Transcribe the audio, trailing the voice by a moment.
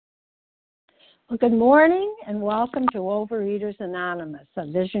Well, good morning and welcome to Overeaters Anonymous, a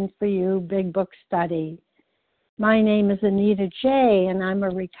Vision for You Big Book study. My name is Anita J., and I'm a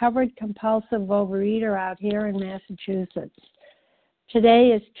recovered compulsive overeater out here in Massachusetts.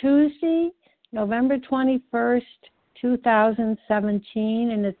 Today is Tuesday, November 21st,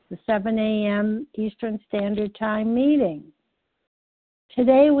 2017, and it's the 7 a.m. Eastern Standard Time meeting.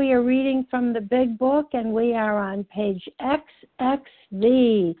 Today we are reading from the Big Book, and we are on page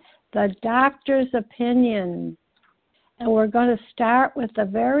XXV, the Doctor's Opinion. And we're going to start with the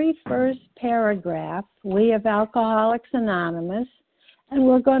very first paragraph, We of Alcoholics Anonymous, and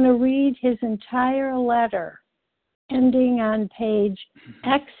we're going to read his entire letter, ending on page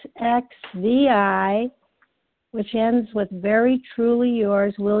XXVI, which ends with Very Truly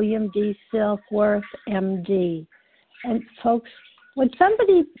Yours, William D. Silkworth, M.D. And folks, would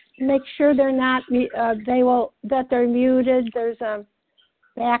somebody make sure they're not, that they're muted? There's a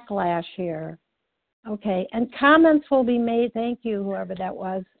backlash here. Okay, and comments will be made, thank you, whoever that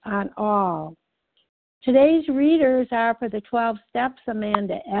was, on all. Today's readers are for the 12 Steps,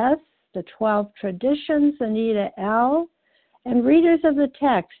 Amanda S., the 12 Traditions, Anita L., and readers of the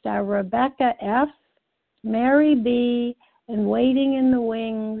text are Rebecca F., Mary B., and Waiting in the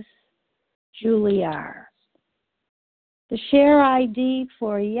Wings, Julie R. The share ID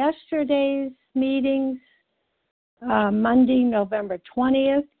for yesterday's meetings, Monday, November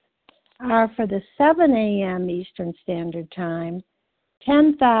 20th, are for the 7 a.m. Eastern Standard Time,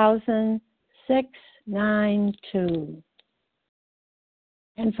 10,692.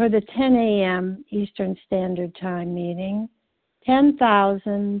 And for the 10 a.m. Eastern Standard Time meeting,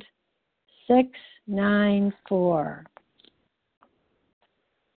 10,694.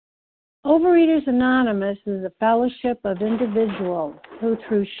 Overeaters Anonymous is a fellowship of individuals who,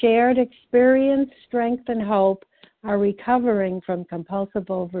 through shared experience, strength, and hope, are recovering from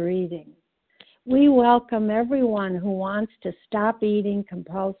compulsive overeating. We welcome everyone who wants to stop eating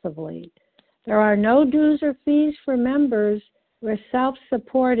compulsively. There are no dues or fees for members. We're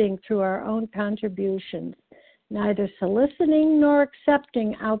self-supporting through our own contributions, neither soliciting nor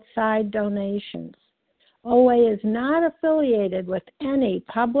accepting outside donations. OA is not affiliated with any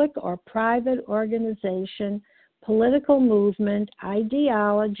public or private organization, political movement,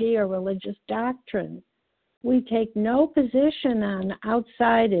 ideology, or religious doctrine. We take no position on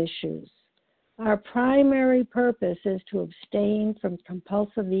outside issues. Our primary purpose is to abstain from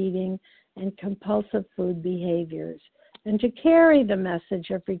compulsive eating and compulsive food behaviors, and to carry the message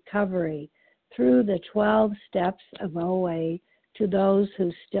of recovery through the 12 steps of OA to those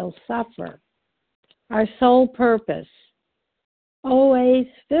who still suffer. Our sole purpose. OA's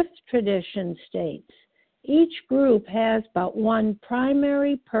fifth tradition states, each group has but one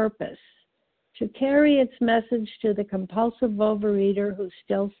primary purpose, to carry its message to the compulsive overeater who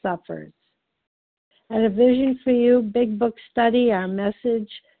still suffers. At A Vision for You Big Book study, our message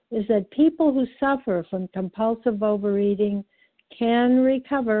is that people who suffer from compulsive overeating can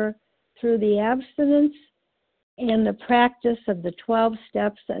recover through the abstinence and the practice of the 12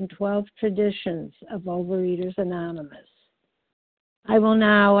 steps and 12 traditions of Overeaters Anonymous. I will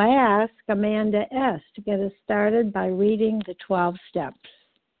now ask Amanda S. to get us started by reading the 12 steps.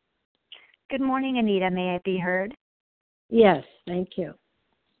 Good morning, Anita. May I be heard? Yes, thank you.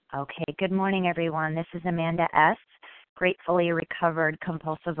 Okay, good morning, everyone. This is Amanda S., gratefully recovered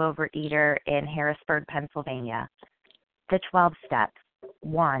compulsive overeater in Harrisburg, Pennsylvania. The 12 steps.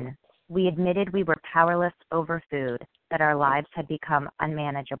 1. We admitted we were powerless over food, that our lives had become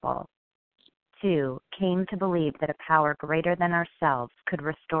unmanageable. 2. Came to believe that a power greater than ourselves could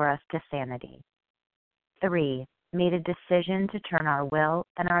restore us to sanity. 3. Made a decision to turn our will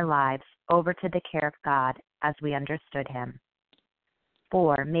and our lives over to the care of God as we understood Him.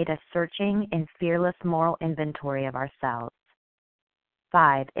 4. Made a searching and fearless moral inventory of ourselves.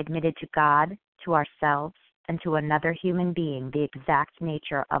 5. Admitted to God, to ourselves, and to another human being the exact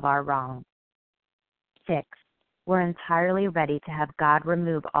nature of our wrong. 6. We're entirely ready to have God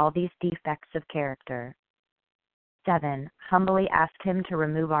remove all these defects of character. 7. Humbly asked Him to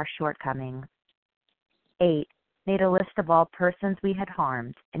remove our shortcomings. 8. Made a list of all persons we had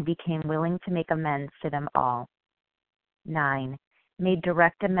harmed and became willing to make amends to them all. 9. Made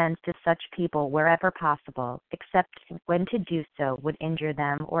direct amends to such people wherever possible, except when to do so would injure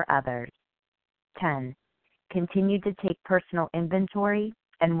them or others. 10. Continued to take personal inventory,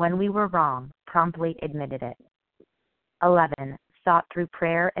 and when we were wrong, promptly admitted it. 11. Sought through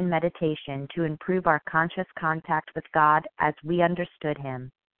prayer and meditation to improve our conscious contact with God as we understood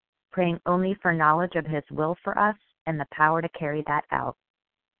Him, praying only for knowledge of His will for us and the power to carry that out.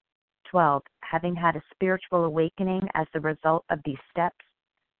 12. Having had a spiritual awakening as the result of these steps,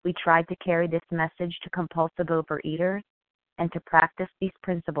 We tried to carry this message to compulsive overeaters and to practice these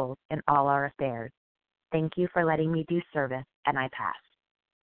principles in all our affairs. Thank you for letting me do service, and I pass.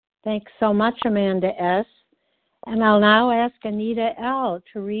 Thanks so much, Amanda S. And I'll now ask Anita L.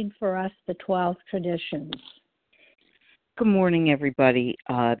 to read for us the 12 traditions. Good morning, everybody.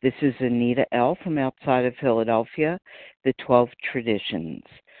 This is Anita L. from outside of Philadelphia, the 12 traditions.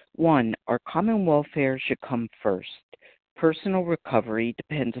 1. Our common welfare should come first. Personal recovery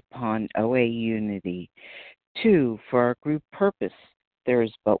depends upon OA unity. 2. For our group purpose, there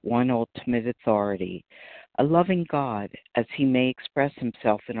is but one ultimate authority, a loving God, as he may express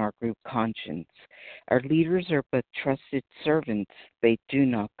himself in our group conscience. Our leaders are but trusted servants, they do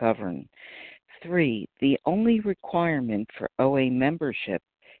not govern. 3. The only requirement for OA membership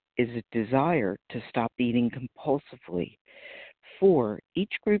is a desire to stop eating compulsively. 4.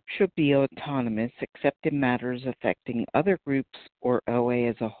 Each group should be autonomous except in matters affecting other groups or OA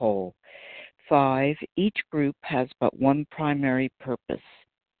as a whole. 5. Each group has but one primary purpose,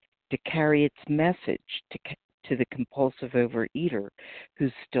 to carry its message to the compulsive overeater who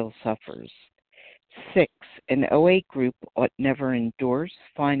still suffers. 6. An OA group ought never endorse,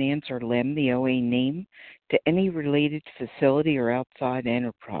 finance, or lend the OA name to any related facility or outside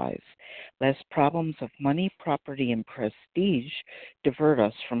enterprise, lest problems of money, property, and prestige divert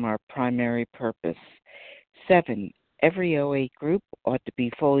us from our primary purpose. 7. Every OA group ought to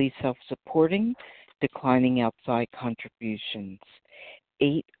be fully self-supporting, declining outside contributions.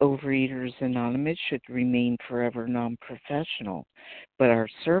 8. Overeaters Anonymous should remain forever non-professional, but our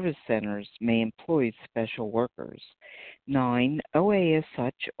service centers may employ special workers. 9. OA as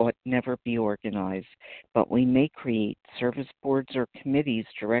such ought never be organized, but we may create service boards or committees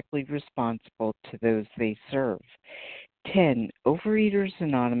directly responsible to those they serve. 10. Overeaters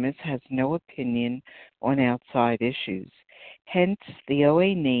Anonymous has no opinion on outside issues. Hence, the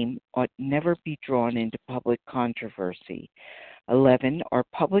OA name ought never be drawn into public controversy. 11. Our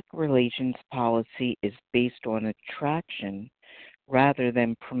public relations policy is based on attraction rather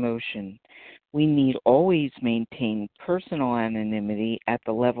than promotion. We need always maintain personal anonymity at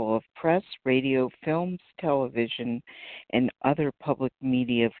the level of press, radio, films, television, and other public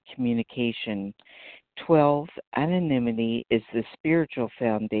media of communication. 12. Anonymity is the spiritual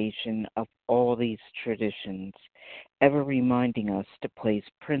foundation of all these traditions, ever reminding us to place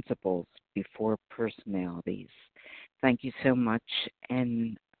principles before personalities. Thank you so much,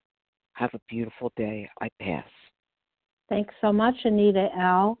 and have a beautiful day. I pass. Thanks so much, Anita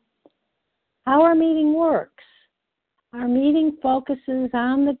L. How our meeting works. Our meeting focuses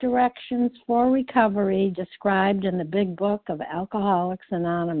on the directions for recovery described in the Big Book of Alcoholics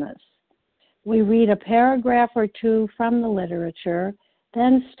Anonymous. We read a paragraph or two from the literature,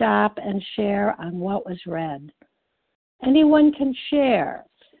 then stop and share on what was read. Anyone can share,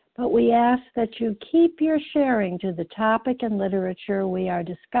 but we ask that you keep your sharing to the topic and literature we are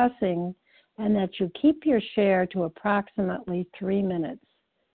discussing, and that you keep your share to approximately 3 minutes.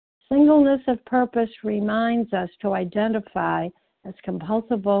 Singleness of purpose reminds us to identify as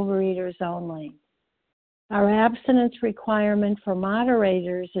compulsive overeaters only. Our abstinence requirement for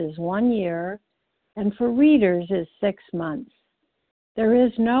moderators is 1 year, and for readers is 6 months. There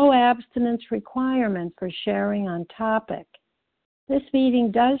is no abstinence requirement for sharing on topic. This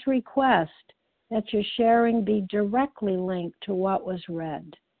meeting does request that your sharing be directly linked to what was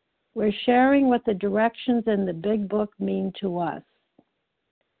read. We're sharing what the directions in the Big Book mean to us.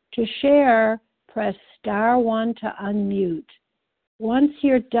 To share, press *1 to unmute. Once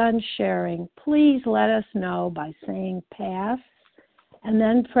you're done sharing, please let us know by saying pass, and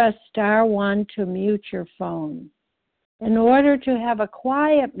then press *1 to mute your phone. In order to have a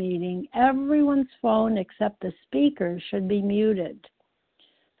quiet meeting, everyone's phone except the speaker should be muted.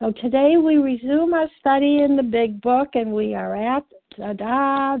 So today we resume our study in the Big Book, and we are at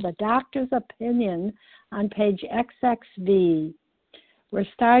the doctor's opinion on page XXV. We're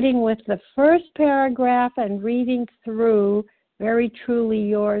starting with the first paragraph and reading through Very Truly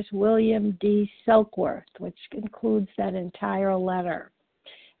Yours, William D. Silkworth, which includes that entire letter.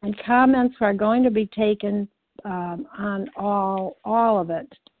 And comments are going to be taken on all of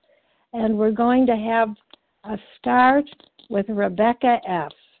it. And we're going to have a start with Rebecca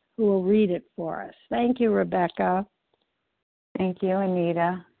F., who will read it for us. Thank you, Rebecca. Thank you,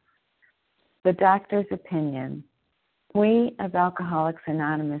 Anita. The doctor's opinion. We of Alcoholics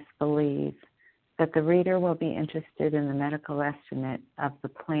Anonymous believe that the reader will be interested in the medical estimate of the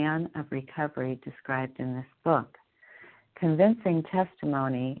plan of recovery described in this book. Convincing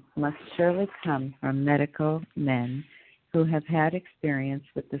testimony must surely come from medical men who have had experience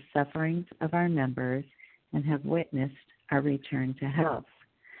with the sufferings of our members and have witnessed our return to health.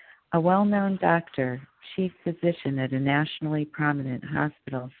 A well-known doctor, chief physician at a nationally prominent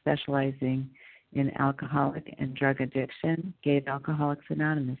hospital specializing in alcoholic and drug addiction, gave Alcoholics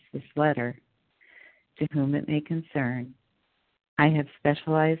Anonymous this letter. To whom it may concern, I have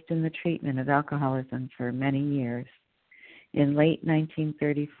specialized in the treatment of alcoholism for many years. In late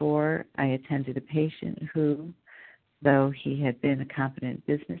 1934, I attended a patient who, though he had been a competent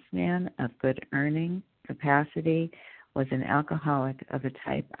businessman of good earning capacity, was an alcoholic of a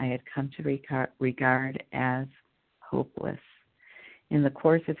type I had come to regard as hopeless. In the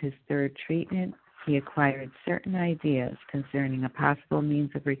course of his third treatment, he acquired certain ideas concerning a possible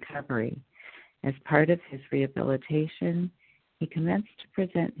means of recovery. As part of his rehabilitation, he commenced to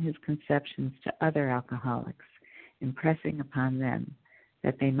present his conceptions to other alcoholics, impressing upon them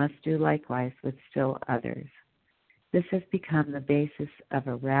that they must do likewise with still others. This has become the basis of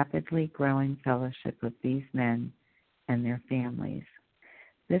a rapidly growing fellowship of these men and their families.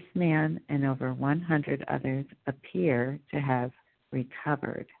 This man and over 100 others appear to have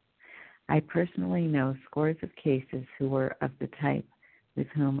recovered. I personally know scores of cases who were of the type with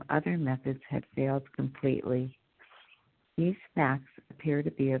whom other methods had failed completely. These facts appear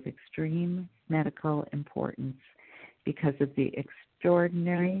to be of extreme medical importance because of the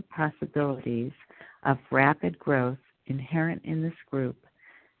extraordinary possibilities of rapid growth inherent in this group.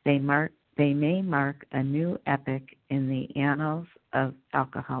 They may mark a new epoch in the annals of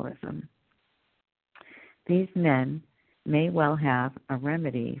alcoholism. These men may well have a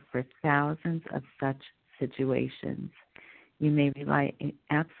remedy for thousands of such situations. You may rely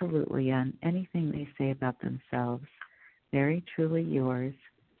absolutely on anything they say about themselves. Very truly yours,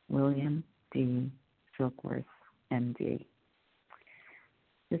 William D. Silkworth, M.D.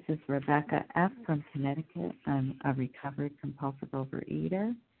 This is Rebecca F. from Connecticut. I'm a recovered compulsive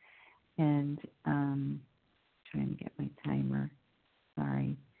overeater, and trying to get my timer.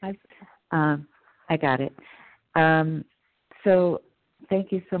 Sorry. I got it. So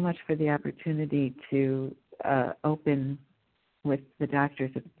thank you so much for the opportunity to open with the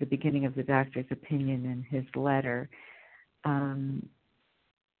beginning of the doctor's opinion in his letter.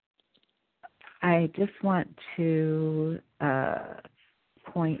 I just want to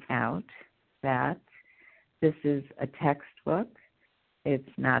point out that this is a textbook. It's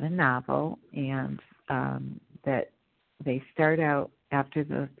not a novel, and that they start out after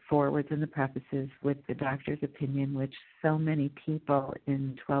the forewords and the prefaces with the doctor's opinion, which so many people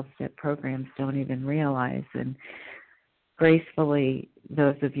in 12-step programs don't even realize. And gracefully,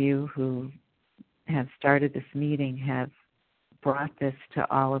 those of you who have started this meeting have brought this to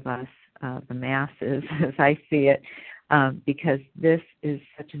all of us, the masses, as I see it, because this is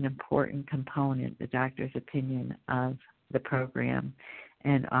such an important component, the doctor's opinion of the program,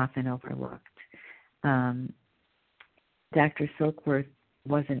 and often overlooked. Dr. Silkworth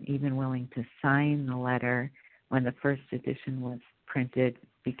wasn't even willing to sign the letter when the first edition was printed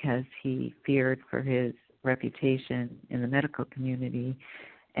because he feared for his reputation in the medical community.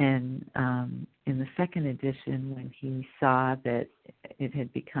 And in the second edition, when he saw that it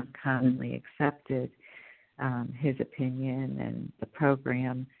had become commonly accepted, his opinion and the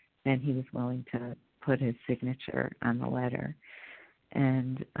program, then he was willing to put his signature on the letter.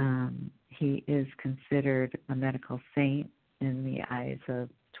 And he is considered a medical saint in the eyes of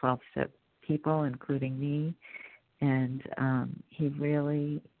 12-step people, including me. And he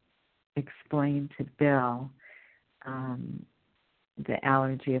really explained to Bill the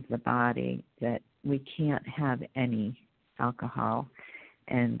allergy of the body, that we can't have any alcohol.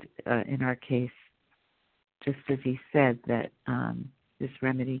 And in our case, just as he said, that this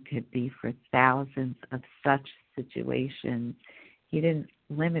remedy could be for thousands of such situations. He didn't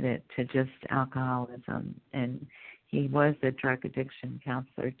limit it to just alcoholism, and he was a drug addiction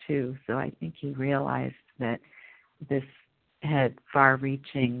counselor too, so I think he realized that this had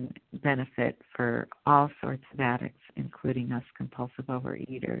far-reaching benefit for all sorts of addicts, including us compulsive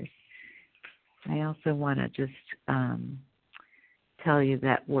overeaters. I also want to just tell you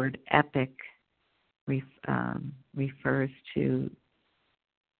that word epic refers to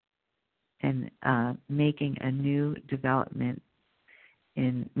making a new development,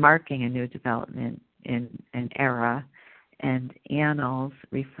 in marking a new development in an era, and annals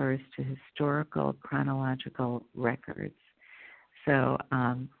refers to historical chronological records. So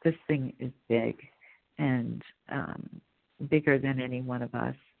this thing is big, and bigger than any one of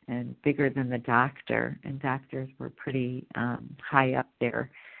us, and bigger than the doctor, and doctors were pretty high up there.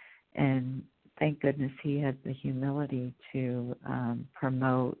 And thank goodness he had the humility to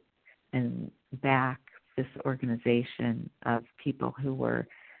promote and back this organization of people who were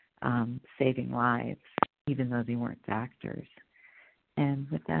saving lives, even though they weren't doctors. And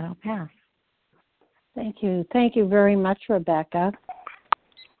with that, I'll pass. Thank you. Thank you very much, Rebecca.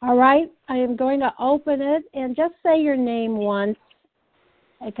 All right, I am going to open it and just say your name once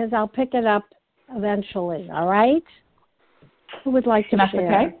because I'll pick it up eventually, all right? Who would like to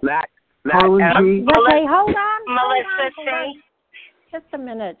share? Okay. Matt Okay, hold on. Melissa hold on. Just a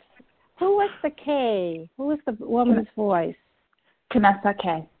minute. Who was the K? Who was the woman's voice? Canessa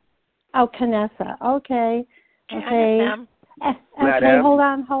K. Oh, Canessa. Okay. Okay. Matt Okay, M. hold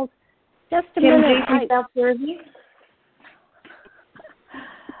on. Just a Kim minute. G. South Jersey.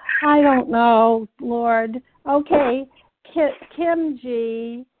 I don't know, Lord. Okay. Kim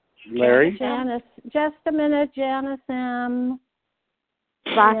G. Larry. Janice. Just a minute, Janice M.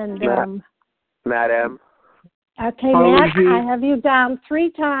 Matt M. Okay, Matt, I have you down 3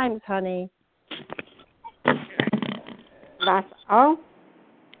 times, honey. That's O.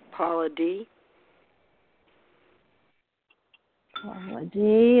 Paula D. Paula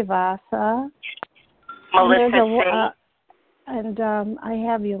D. Vasa. Melissa C. I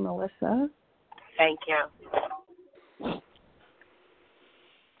have you, Melissa. Thank you.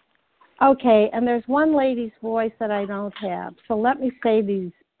 Okay, and there's one lady's voice that I don't have. So let me say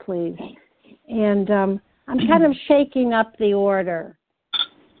these, please. And I'm kind of shaking up the order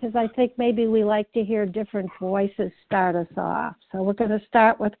because I think maybe we like to hear different voices start us off. So we're going to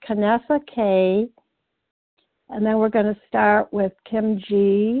start with Canessa K, and then we're going to start with Kim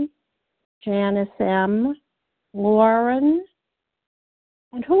G, Janice M, Lauren,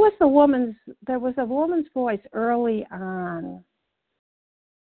 and who was the woman's? There was a woman's voice early on.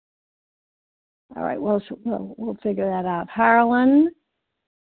 All right, we'll figure that out. Harlan,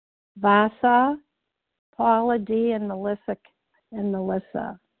 Vasa, Paula D, and Melissa.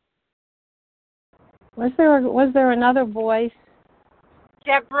 Was there another voice?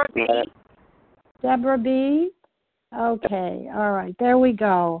 Deborah B. Deborah B. Okay, all right, there we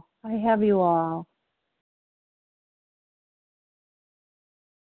go. I have you all.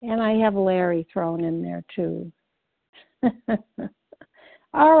 And I have Larry thrown in there too.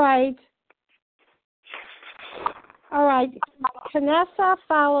 All right. All right. Canessa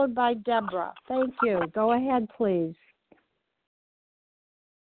followed by Deborah. Thank you. Go ahead, please.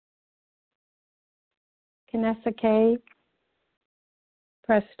 Canessa K.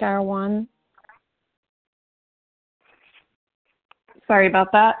 Press *1. Sorry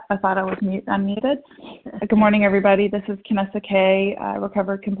about that. I thought I was unmuted. Good morning, everybody. This is Canessa K,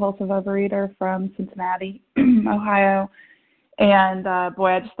 recovered compulsive overeater from Cincinnati, Ohio. And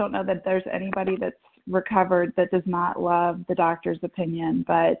boy, I just don't know that there's anybody that's recovered that does not love the doctor's opinion.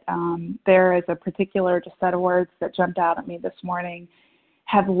 But there is a particular just set of words that jumped out at me this morning.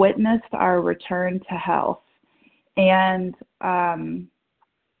 Have witnessed our return to health. And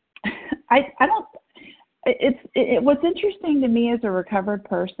what's interesting to me as a recovered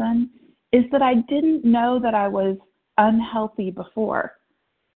person is that I didn't know that I was unhealthy before.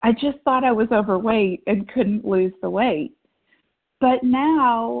 I just thought I was overweight and couldn't lose the weight. But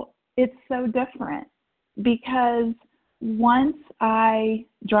now it's so different because once I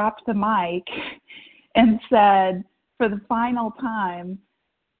dropped the mic and said for the final time,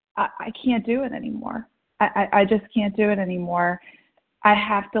 I can't do it anymore. I just can't do it anymore. I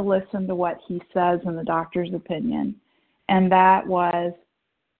have to listen to what he says in the doctor's opinion. And that was,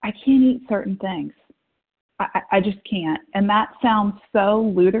 I can't eat certain things. I just can't. And that sounds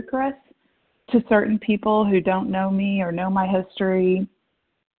so ludicrous to certain people who don't know me or know my history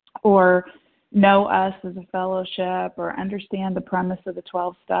or know us as a fellowship or understand the premise of the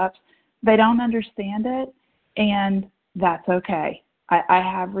 12 steps. They don't understand it, and that's okay. I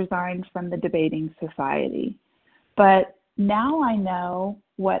have resigned from the debating society. But now I know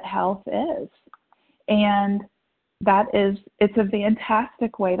what health is. And it's a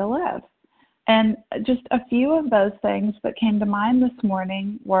fantastic way to live. And just a few of those things that came to mind this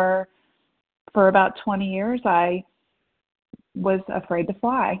morning were, for about 20 years, I was afraid to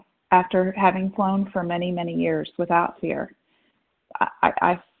fly after having flown for many, many years without fear.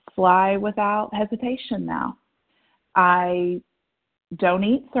 I fly without hesitation now. I don't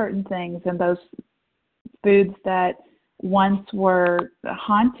eat certain things, and those foods that once were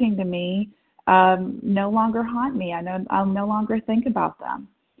haunting to me no longer haunt me. I'll no longer think about them.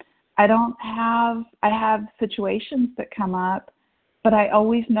 I have situations that come up, but I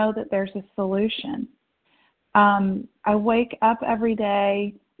always know that there's a solution. I wake up every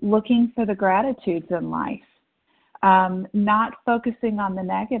day looking for the gratitudes in life, not focusing on the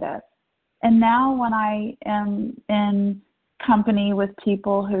negative. And now when I am in company with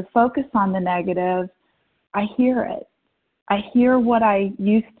people who focus on the negative, I hear it. I hear what I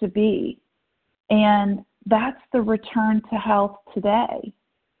used to be. And that's the return to health today,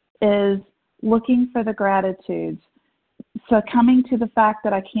 is looking for the gratitudes, succumbing to the fact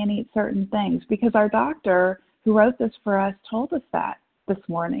that I can't eat certain things, because our doctor who wrote this for us told us that this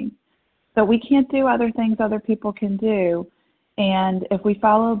morning, that we can't do other things other people can do. And if we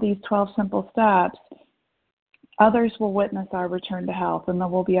follow these 12 simple steps, others will witness our return to health, and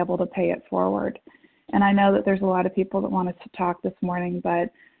then we'll be able to pay it forward. And I know that there's a lot of people that wanted to talk this morning, but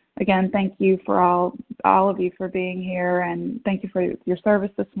again, thank you for all of you for being here, and thank you for your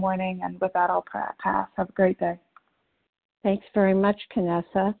service this morning. And with that, I'll pass. Have a great day. Thanks very much,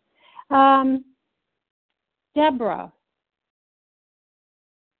 Canessa. Deborah.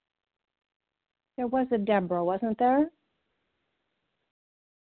 There was a Deborah, wasn't there?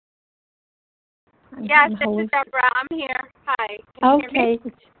 Yes, this is Deborah. I'm here. Hi. Can you hear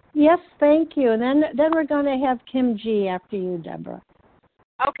me? Yes, thank you. And then we're going to have Kim G. after you, Deborah.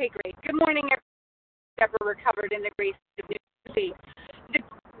 Okay, great. Good morning, everyone. Deborah, recovered in the grace of New Jersey.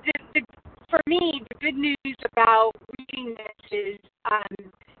 For me, the good news about reading this is,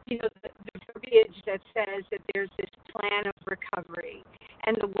 the verbiage that says that there's this plan of recovery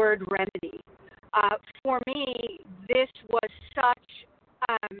and the word remedy. For me, this was such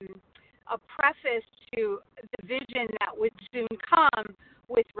a preface to the vision that would soon come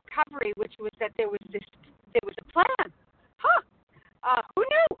with recovery, which was that there was a plan. Who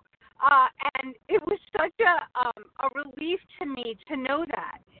knew? And it was such a relief to me to know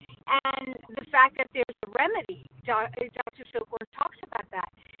that. And the fact that there's a remedy, Dr. Silkworth talks about that.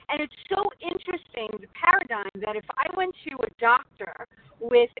 And it's so interesting, the paradigm, that if I went to a doctor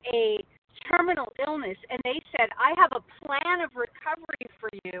with a terminal illness and they said, I have a plan of recovery for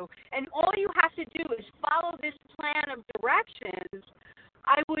you, and all you have to do is follow this plan of directions,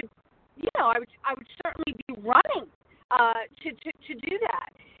 I would certainly be running to do that.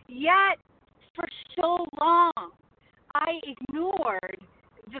 Yet, for so long, I ignored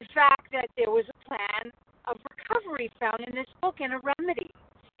the fact that there was a plan of recovery found in this book and a remedy.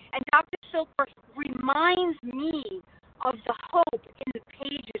 And Dr. Silkworth reminds me of the hope in the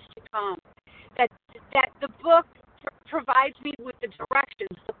pages to come, that the book provides me with the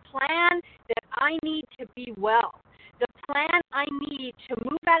directions, the plan that I need to be well, the plan I need to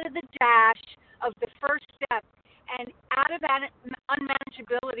move out of the dash of the first step and out of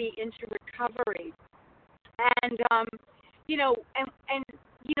unmanageability into recovery. And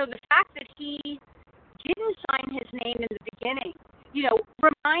the fact that he didn't sign his name in the beginning,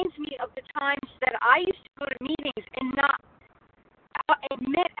 reminds me of the times that I used to go to meetings and not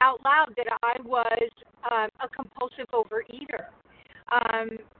admit out loud that I was a compulsive overeater,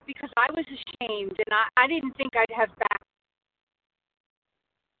 because I was ashamed and I didn't think I'd have back.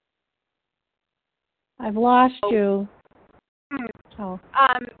 I've lost you. Oh.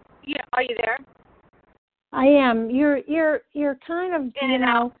 Are you there? I am. You're kind of, in and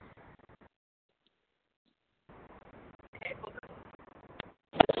out.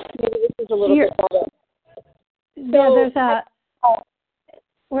 Maybe this is a little bit better. Yeah,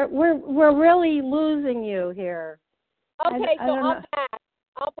 we're really losing you here. Okay, I'll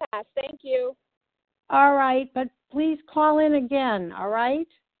pass. Thank you. All right, but please call in again, all right?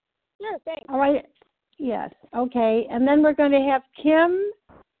 Sure, thanks. All right. Yes, okay. And then we're going to have Kim,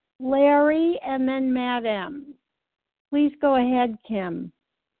 Larry, and then Madam. Please go ahead, Kim.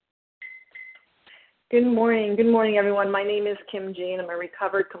 Good morning. Good morning, everyone. My name is Kim G, and I'm a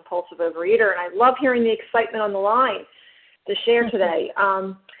recovered compulsive overeater, and I love hearing the excitement on the line to share today.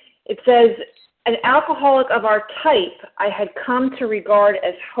 It says, an alcoholic of our type I had come to regard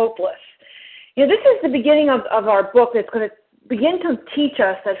as hopeless. This is the beginning of our book that's going to begin to teach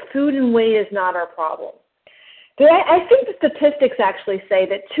us that food and weight is not our problem. I think the statistics actually say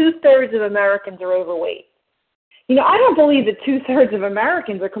that 2/3 of Americans are overweight. I don't believe that 2/3 of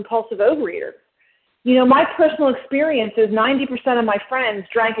Americans are compulsive overeaters. My personal experience is 90% of my friends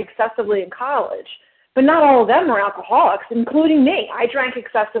drank excessively in college, but not all of them are alcoholics, including me. I drank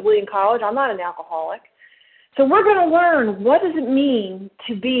excessively in college. I'm not an alcoholic. So we're going to learn, what does it mean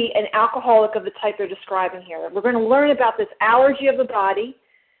to be an alcoholic of the type they're describing here. We're going to learn about this allergy of the body,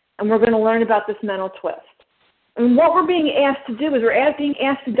 and we're going to learn about this mental twist. And what we're being asked to do is we're being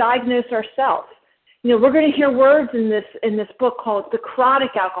asked to diagnose ourselves. We're going to hear words in this book called the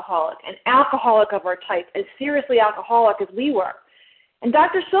chronic alcoholic, an alcoholic of our type, as seriously alcoholic as we were. And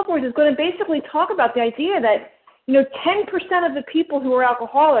Dr. Silkworth is going to basically talk about the idea that, 10% of the people who are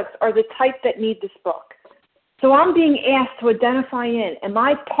alcoholics are the type that need this book. So I'm being asked to identify in, am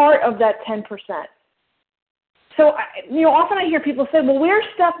I part of that 10%? So, often I hear people say, well, where's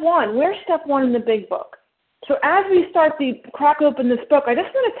step one? Where's step one in the big book? So as we start to crack open this book, I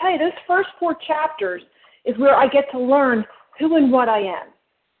just want to tell you, those first 4 chapters is where I get to learn who and what I am.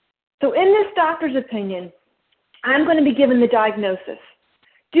 So in this doctor's opinion, I'm going to be given the diagnosis.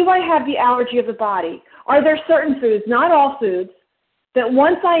 Do I have the allergy of the body? Are there certain foods, not all foods, that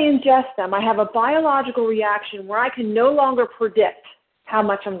once I ingest them, I have a biological reaction where I can no longer predict how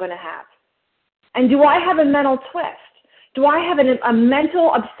much I'm going to have? And do I have a mental twist? Do I have a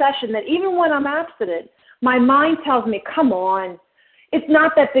mental obsession that even when I'm abstinent, my mind tells me, come on, it's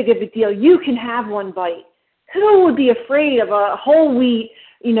not that big of a deal. You can have one bite. Who would be afraid of a whole wheat,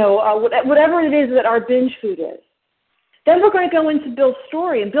 whatever it is that our binge food is? Then we're going to go into Bill's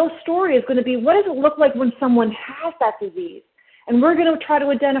story, and Bill's story is going to be, what does it look like when someone has that disease? And we're going to try to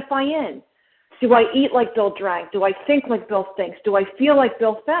identify in. Do I eat like Bill drank? Do I think like Bill thinks? Do I feel like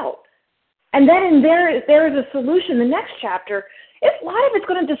Bill felt? And then there is a solution. The next chapter, a lot of it's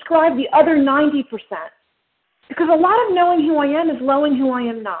going to describe the other 90%. Because a lot of knowing who I am is knowing who I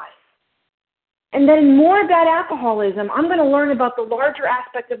am not. And then more about alcoholism, I'm going to learn about the larger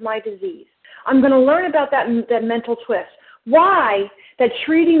aspect of my disease. I'm going to learn about that mental twist. Why that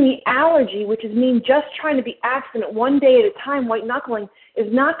treating the allergy, which is mean just trying to be abstinent one day at a time, white knuckling, is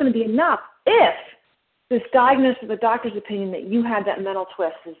not going to be enough if this diagnosis of the doctor's opinion that you had that mental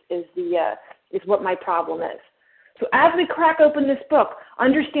twist is what my problem is. So as we crack open this book,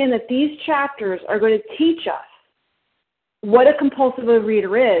 understand that these chapters are going to teach us what a compulsive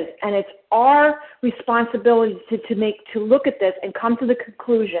overeater is, and it's our responsibility to look at this and come to the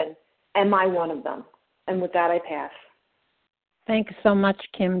conclusion, am I one of them? And with that, I pass. Thank you so much,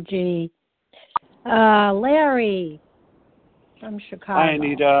 Kim G. Larry from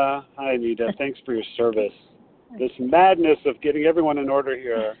Chicago. Hi, Anita. Thanks for your service. This madness of getting everyone in order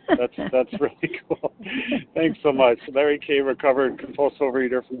here, that's really cool. Thanks so much. Larry K., recovered compulsive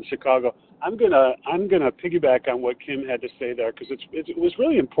overeater from Chicago. I'm gonna piggyback on what Kim had to say there, because it was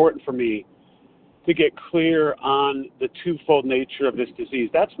really important for me to get clear on the twofold nature of this disease.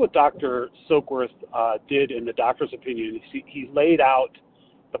 That's what Dr. Silkworth did in the doctor's opinion. He laid out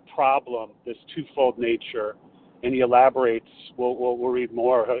the problem, this twofold nature, and he elaborates. We'll read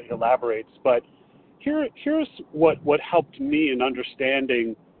more. He elaborates, but here's what helped me in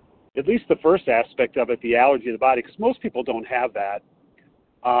understanding at least the first aspect of it, the allergy of the body, because most people don't have that.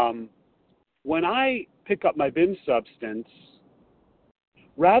 When I pick up my binge substance,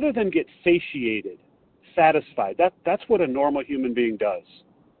 rather than get satiated, satisfied, that's what a normal human being does.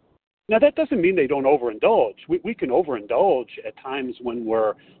 Now, that doesn't mean they don't overindulge. We can overindulge at times when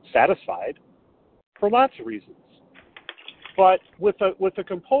we're satisfied for lots of reasons. But with a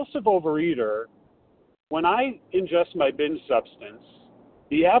compulsive overeater, when I ingest my binge substance,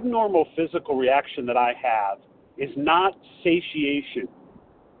 the abnormal physical reaction that I have is not satiation.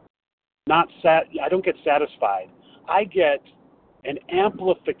 I don't get satisfied. I get an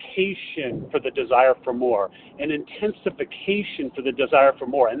amplification for the desire for more, an intensification for the desire for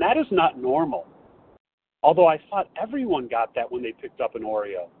more, and that is not normal. Although I thought everyone got that when they picked up an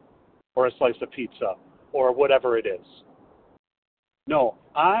Oreo or a slice of pizza or whatever it is. No,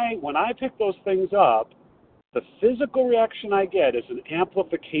 when I pick those things up, the physical reaction I get is an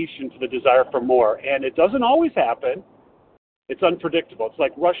amplification for the desire for more, and it doesn't always happen. It's unpredictable. It's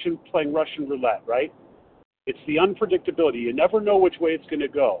like playing Russian roulette, right? It's the unpredictability. You never know which way it's going to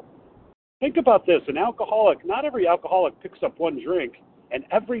go. Think about this. An alcoholic, not every alcoholic picks up one drink, and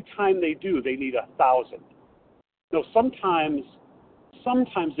every time they do, they need 1,000. No, sometimes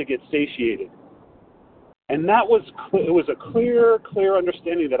they get satiated. And it was a clear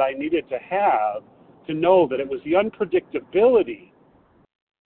understanding that I needed to have to know that it was the unpredictability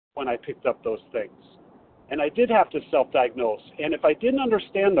when I picked up those things. And I did have to self-diagnose. And if I didn't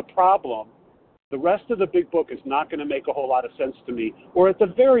understand the problem, the rest of the big book is not going to make a whole lot of sense to me. Or at the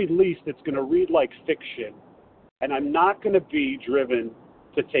very least, it's going to read like fiction. And I'm not going to be driven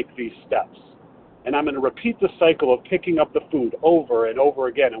to take these steps. And I'm going to repeat the cycle of picking up the food over and over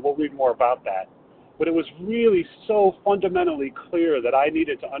again. And we'll read more about that. But it was really so fundamentally clear that I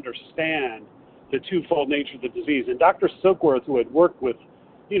needed to understand the twofold nature of the disease. And Dr. Silkworth, who had worked with,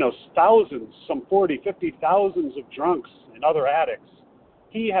 thousands, some 40, 50 thousands of drunks and other addicts,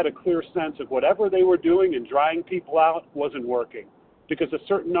 he had a clear sense of whatever they were doing and drying people out wasn't working, because a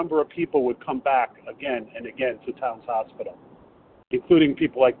certain number of people would come back again and again to Towns Hospital, including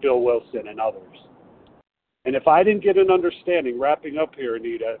people like Bill Wilson and others. And if I didn't get an understanding, wrapping up here,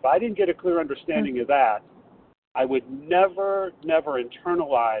 Anita, if I didn't get a clear understanding of that, I would never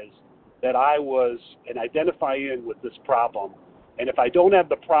internalize that I was and identify in with this problem. And if I don't have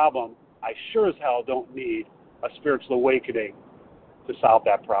the problem, I sure as hell don't need a spiritual awakening to solve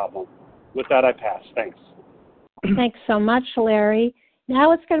that problem. With that, I pass. Thanks. Thanks so much, Larry.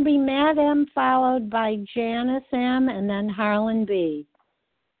 Now it's going to be Matt M. followed by Janice M. and then Harlan B.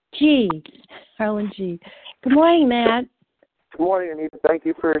 Harlan G. Good morning, Matt. Good morning, Anita. Thank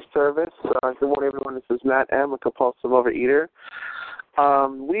you for your service. Good morning, everyone. This is Matt M., a compulsive overeater.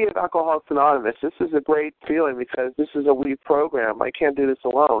 We at Alcoholics Anonymous, this is a great feeling because this is a we program. I can't do this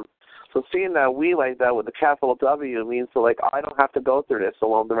alone. So seeing that we like that with a capital W means that, like, I don't have to go through this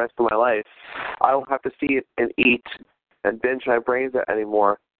alone the rest of my life. I don't have to see it and eat and binge my brains out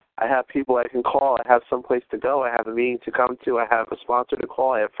anymore. I have people I can call. I have some place to go. I have a meeting to come to. I have a sponsor to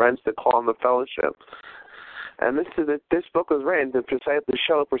call. I have friends to call in the fellowship. And this book was written to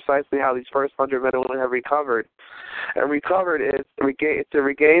show precisely how these first 100 men and women have recovered. And recovered is it's a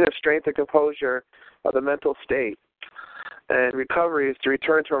regain of strength and composure of the mental state. And recovery is to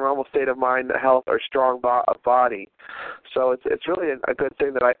return to a normal state of mind, health, or strong body. So it's really a good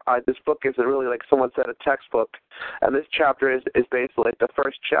thing that this book isn't really, like someone said, a textbook. And this chapter is basically like the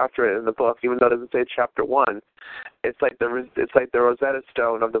first chapter in the book, even though it doesn't say chapter 1. It's like the Rosetta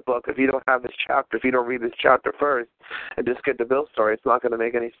Stone of the book. If you don't have this chapter, if you don't read this chapter first and just get the Bill story, it's not going to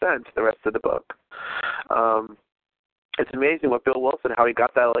make any sense, the rest of the book. It's amazing what Bill Wilson, how he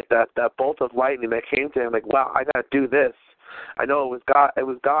got that bolt of lightning that came to him, like, wow, I got to do this. I know it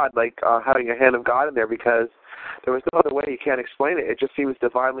was God, like having a hand of God in there, because there was no other way. You can't explain it. It just seems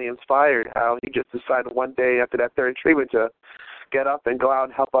divinely inspired how he just decided one day after that third treatment to get up and go out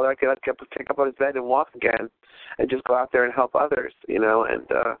and help others, pick up on his bed and walk again, and just go out there and help others, and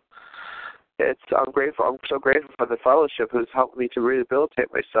I'm grateful. I'm so grateful for the fellowship who's helped me to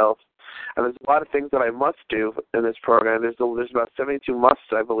rehabilitate myself. And there's a lot of things that I must do in this program. There's about 72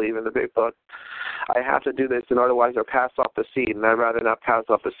 musts, I believe, in the big book. I have to do this, and otherwise I'll pass off the scene, and I'd rather not pass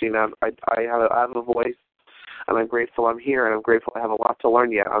off the scene. I have a voice, and I'm grateful I'm here, and I'm grateful I have a lot to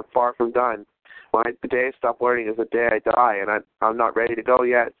learn yet. I'm far from done. The day I stop learning is the day I die, and I'm not ready to go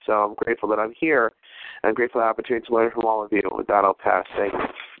yet, so I'm grateful that I'm here, and I'm grateful for the opportunity to learn from all of you. With that, I'll pass. Thank you.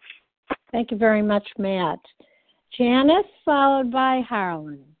 Thank you very much, Matt. Janice, followed by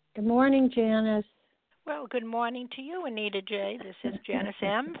Harlan. Good morning, Janice. Well, good morning to you, Anita J. This is Janice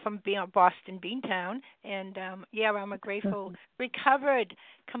M. from Boston Beantown, and I'm a grateful, recovered,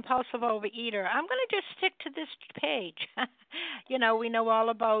 compulsive overeater. I'm going to just stick to this page. We know all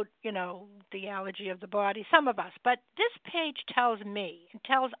about, the allergy of the body, some of us, but this page tells me, and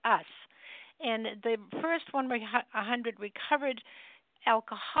tells us, and the first 100 recovered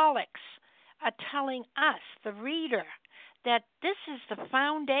alcoholics are telling us, the reader, that this is the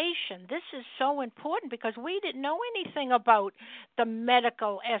foundation. This is so important because we didn't know anything about the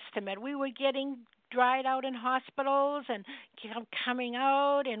medical estimate. We were getting dried out in hospitals and coming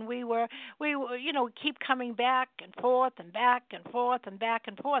out, and we were keep coming back and forth and back and forth and back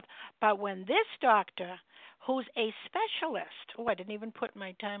and forth. But when this doctor, who's a specialist, I didn't even put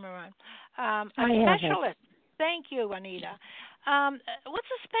my timer on, a specialist. Thank you, Anita. What's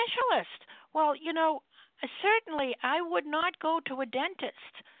a specialist? Well, certainly I would not go to a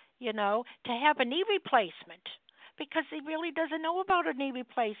dentist, to have a knee replacement, because he really doesn't know about a knee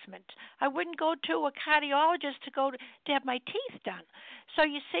replacement. I wouldn't go to a cardiologist to have my teeth done. So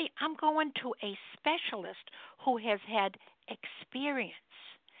you see, I'm going to a specialist who has had experience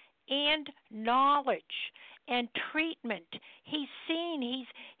and knowledge and treatment. He's seen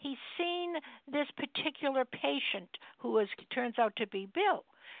this particular patient who turns out to be Bill.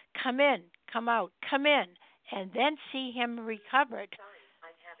 Come in, come out, come in, and then see him recovered.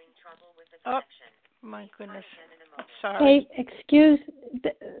 I'm having trouble with the connection. Oh, my goodness. Sorry. Hey, excuse,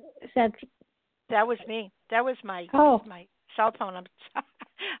 that was me. That was my cell phone.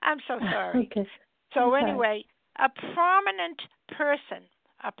 I'm so sorry. Okay. So anyway, a prominent person,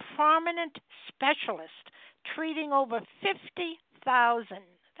 a prominent specialist treating over 50,000.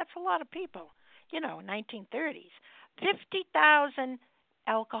 That's a lot of people, 1930s. 50,000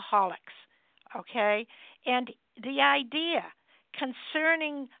 alcoholics, okay? And the idea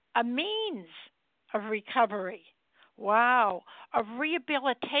concerning a means of recovery, of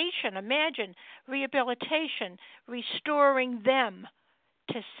rehabilitation. Imagine rehabilitation, restoring them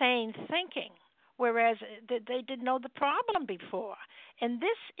to sane thinking, whereas they didn't know the problem before. And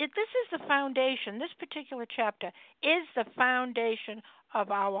this is the foundation. This particular chapter is the foundation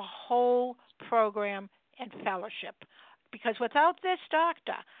of our whole program and fellowship. Because without this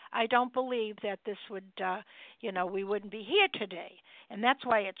doctor, I don't believe that this would, we wouldn't be here today. And that's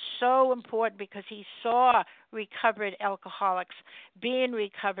why it's so important, because he saw recovered alcoholics being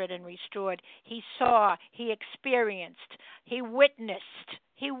recovered and restored. He saw, he experienced, he witnessed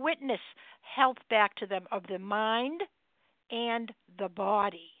health back to them of the mind and the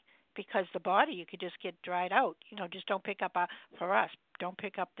body. because the body, you could just get dried out. Just don't pick up for us, don't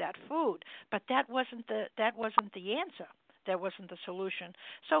pick up that food. But that wasn't the answer. That wasn't the solution.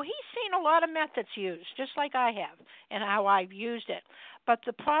 So he's seen a lot of methods used, just like I have, and how I've used it. But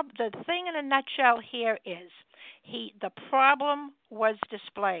the thing in a nutshell here is the problem was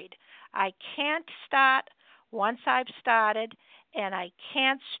displayed. I can't start once I've started, and I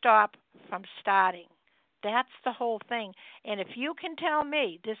can't stop from starting. That's the whole thing. And if you can tell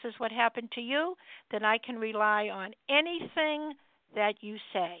me this is what happened to you, then I can rely on anything that you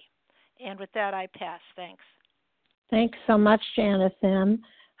say. And with that, I pass. Thanks. Thanks so much, Janice M.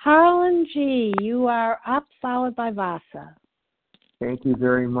 Harlan G., you are up, followed by Vasa. Thank you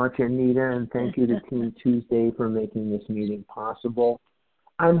very much, Anita, and thank you to Team Tuesday for making this meeting possible.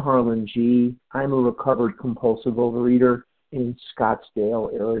 I'm Harlan G. I'm a recovered compulsive overeater in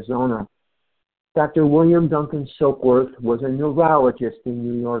Scottsdale, Arizona. Dr. William Duncan Silkworth was a neurologist in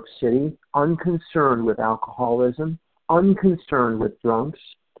New York City, unconcerned with alcoholism, unconcerned with drunks.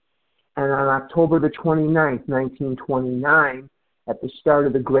 And on October the 29th, 1929, at the start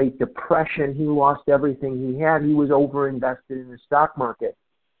of the Great Depression, he lost everything he had. He was overinvested in the stock market.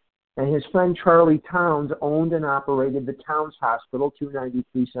 And his friend Charlie Towns owned and operated the Towns Hospital,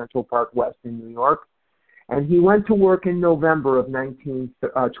 293 Central Park West in New York. And he went to work in November of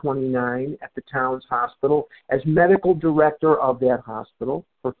 1929 at the Towns Hospital as medical director of that hospital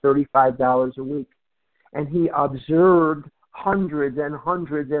for $35 a week. And he observed hundreds and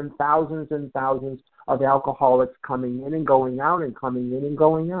hundreds and thousands of alcoholics coming in and going out and coming in and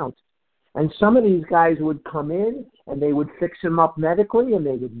going out. And some of these guys would come in and they would fix him up medically and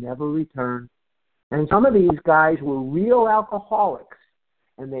they would never return. And some of these guys were real alcoholics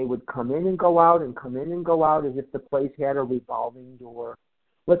and they would come in and go out and come in and go out as if the place had a revolving door.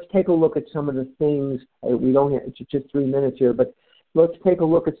 Let's take a look at some of the things. We don't have, it's just 3 minutes here, but let's take a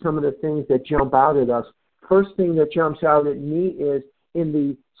look at some of the things that jump out at us. First thing that jumps out at me is in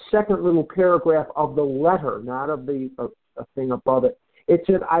the second little paragraph of the letter, not of the thing above it. It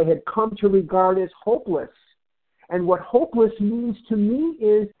said, I had come to regard as hopeless. And what hopeless means to me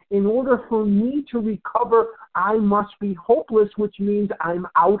is in order for me to recover, I must be hopeless, which means I'm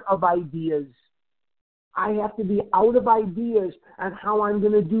out of ideas. I have to be out of ideas on how I'm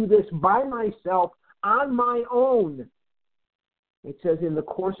going to do this by myself on my own. It says in the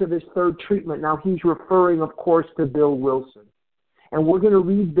course of his third treatment. Now he's referring, of course, to Bill Wilson. And we're going to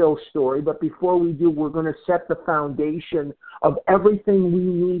read Bill's story, but before we do, we're going to set the foundation of everything we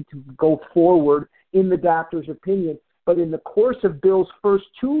need to go forward in the doctor's opinion. But in the course of Bill's first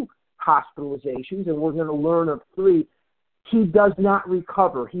 2 hospitalizations, and we're going to learn of 3, he does not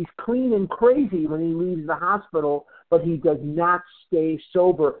recover. He's clean and crazy when he leaves the hospital, but he does not stay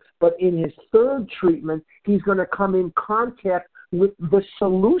sober. But in his third treatment, he's going to come in contact with the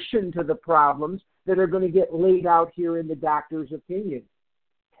solution to the problems that are going to get laid out here in the doctor's opinion.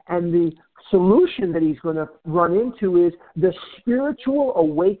 And the solution that he's going to run into is the spiritual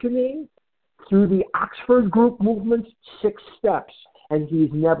awakening through the Oxford Group Movement's 6 steps. And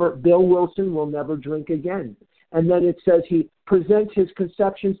Bill Wilson will never drink again. And then it says he presents his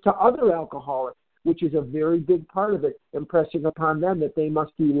conceptions to other alcoholics, which is a very big part of it, impressing upon them that they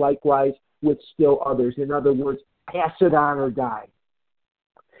must do likewise with still others. In other words, pass it on or die.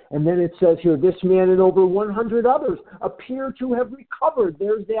 And then it says here, this man and over 100 others appear to have recovered.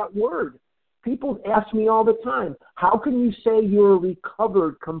 There's that word. People ask me all the time, how can you say you're a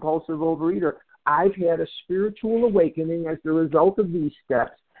recovered compulsive overeater? I've had a spiritual awakening as the result of these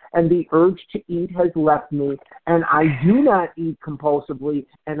steps, and the urge to eat has left me, and I do not eat compulsively,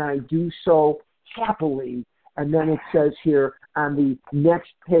 and I do so happily. And then it says here on the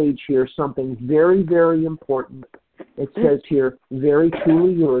next page here something very, very important. It says here, very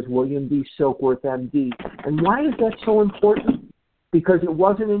truly yours, William D. Silkworth, M.D. And why is that so important? Because it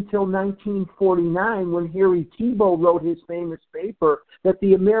wasn't until 1949 when Harry Tiebout wrote his famous paper that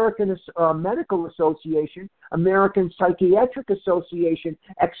the American Medical Association, American Psychiatric Association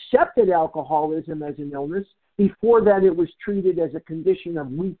accepted alcoholism as an illness. Before that, it was treated as a condition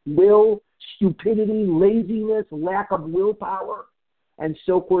of weak will, stupidity, laziness, lack of willpower. And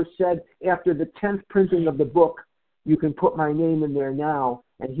Silkworth said after the 10th printing of the book, you can put my name in there now,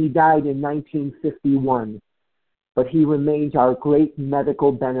 and he died in 1951. But he remains our great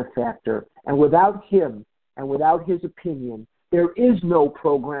medical benefactor. And without him and without his opinion, there is no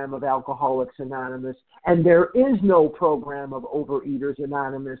program of Alcoholics Anonymous, and there is no program of Overeaters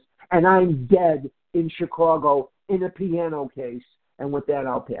Anonymous, and I'm dead in Chicago in a piano case. And with that,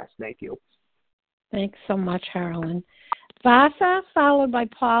 I'll pass. Thank you. Thanks so much, Harlan. Vasa, followed by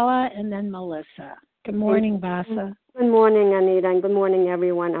Paula, and then Melissa. Good morning, Vasa. Good morning, Anita, and good morning,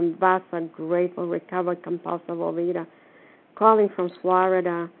 everyone. I'm Vasa, grateful, recovered, compulsive overeater, calling from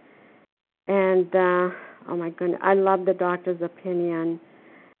Florida. And, oh my goodness, I love the doctor's opinion.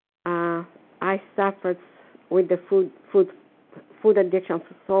 I suffered with the food addiction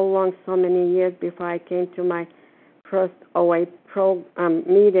for so long, so many years before I came to my first OA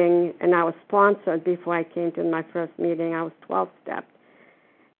meeting, and I was sponsored before I came to my first meeting. I was 12-step.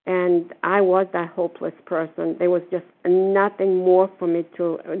 And I was that hopeless person. There was just nothing more for me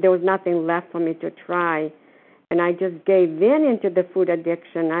there was nothing left for me to try. And I just gave in into the food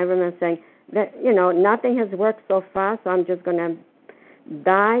addiction. I remember saying that, nothing has worked so far, so I'm just going to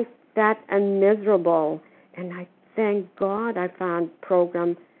die fat and miserable. And I thank God I found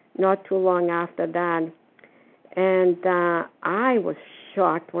program not too long after that. And I was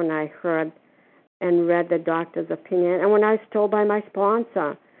shocked when I heard and read the doctor's opinion. And when I was told by my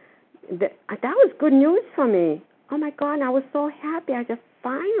sponsor, that was good news for me. Oh, my God, and I was so happy. I just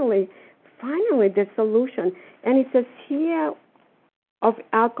finally the solution. And it says here of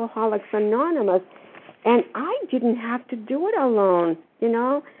Alcoholics Anonymous, and I didn't have to do it alone,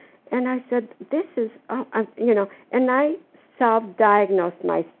 And I said, this is, and I self-diagnosed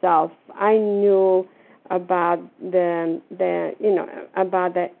myself. I knew about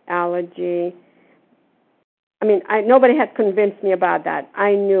about the allergy. I mean, nobody had convinced me about that.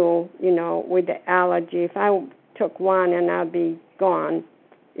 I knew, with the allergy, if I took one and I'd be gone,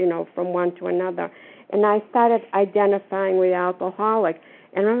 from one to another. And I started identifying with alcoholic.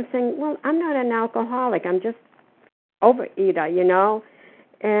 And I was saying, well, I'm not an alcoholic. I'm just overeater,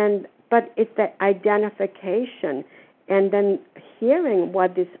 But it's the identification. And then hearing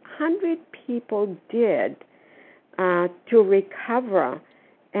what these 100 people did to recover.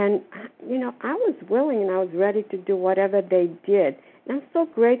 And, I was willing and I was ready to do whatever they did. And I'm so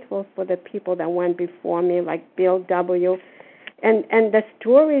grateful for the people that went before me, like Bill W. And the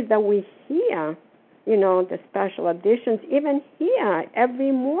stories that we hear, the special editions, even here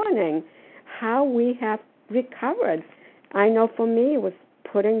every morning, how we have recovered. I know for me it was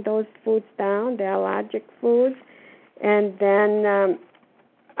putting those foods down, the allergic foods. And then,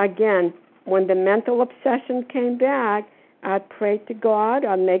 again, when the mental obsession came back, I'd pray to God,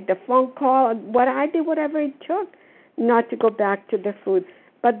 I'd make the phone call, whatever it took not to go back to the food.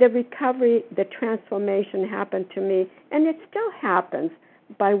 But the recovery, the transformation happened to me, and it still happens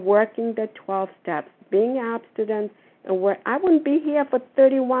by working the 12 steps, being abstinent, and where I wouldn't be here for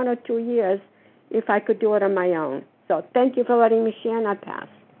 31 or 2 years if I could do it on my own. So thank you for letting me share, and I pass.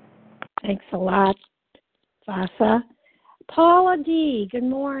 Thanks a lot, Vasa. Paula D., good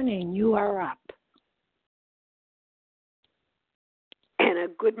morning. You are up. And a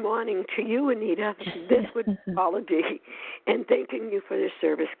good morning to you, Anita. This would be Paula D. And thanking you for the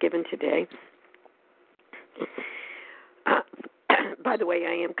service given today. By the way,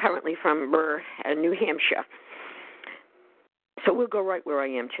 I am currently from Burr, New Hampshire. So we'll go right where I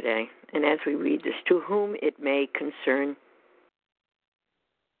am today. And as we read this, to whom it may concern.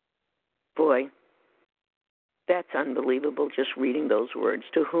 Boy, that's unbelievable, just reading those words.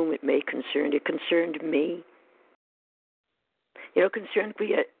 To whom it may concern. It concerned me. Concern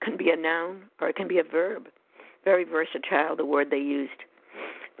can be a noun or it can be a verb. Very versatile, the word they used.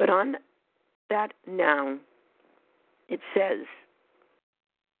 But on that noun, it says,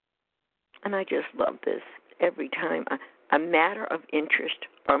 and I just love this every time, a matter of interest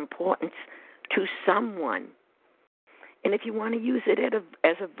or importance to someone. And if you want to use it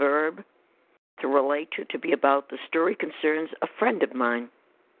as a verb to relate to be about, the story concerns a friend of mine.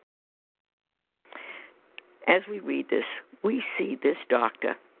 As we read this, we see this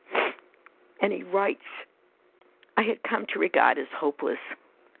doctor, and he writes, I had come to regard as hopeless.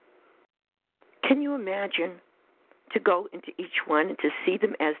 Can you imagine to go into each one and to see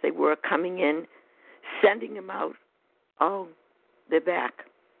them as they were coming in, sending them out? Oh, they're back.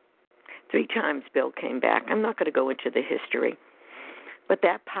 3 times Bill came back. I'm not going to go into the history. But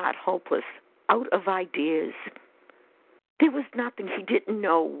that part, hopeless, out of ideas. There was nothing. He didn't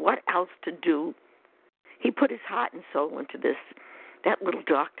know what else to do. He put his heart and soul into this. That little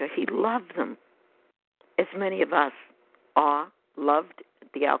doctor, he loved them, as many of us are loved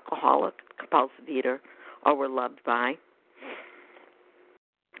the alcoholic, compulsive eater, or were loved by.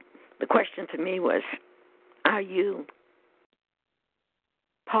 The question to me was, are you,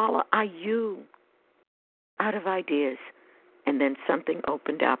 Paula, are you out of ideas? And then something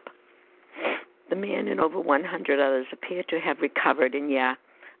opened up. The man and over 100 others appear to have recovered, and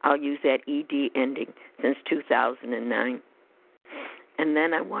I'll use that ED ending, since 2009. And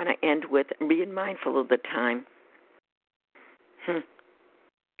then I want to end with being mindful of the time. I'm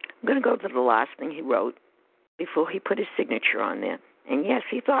going to go to the last thing he wrote, before he put his signature on there. And yes,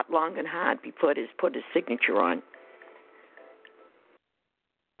 he thought long and hard before he put his signature on.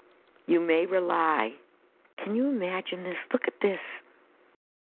 You may rely. Can you imagine this? Look at this.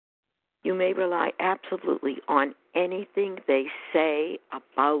 You may rely absolutely on anything they say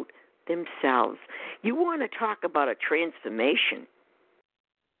about themselves. You want to talk about a transformation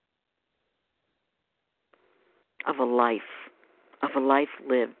of a life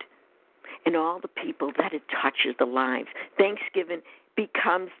lived, and all the people that it touches the lives. Thanksgiving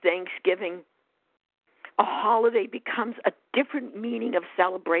becomes Thanksgiving. A holiday becomes a different meaning of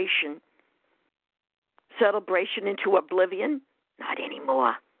celebration. Celebration into oblivion? Not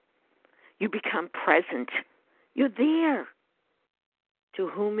anymore. You become present. You're there. To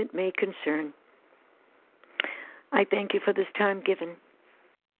whom it may concern. I thank you for this time given.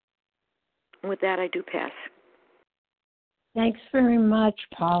 With that, I do pass. Thanks very much,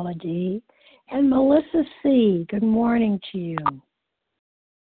 Paula D. And Melissa C., good morning to you.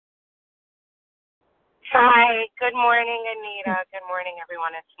 Hi, good morning, Anita. Good morning,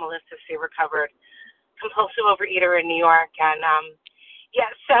 everyone. It's Melissa C., recovered compulsive overeater in New York. And,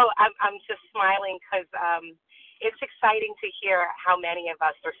 so I'm just smiling because it's exciting to hear how many of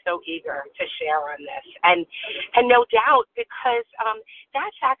us are so eager to share on this. And no doubt, because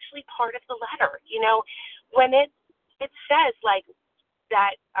that's actually part of the letter. You know, when it says, like,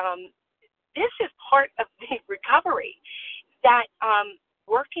 that this is part of the recovery, that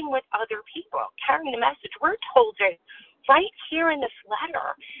working with other people, carrying the message, we're told it right here in this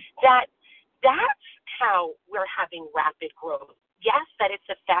letter that that's how we're having rapid growth. Yes, that it's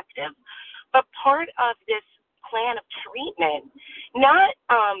effective, but part of this plan of treatment, not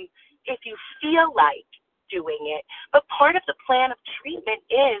if you feel like doing it, but part of the plan of treatment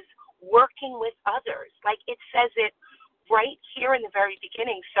is working with others. Like it says it right here in the very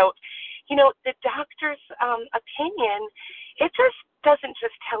beginning. So, you know, the doctor's opinion, it just doesn't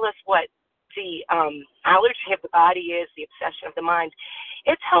just tell us what the allergy of the body is, the obsession of the mind.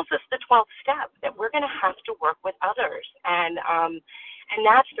 It tells us the 12th step, that we're going to have to work with others. And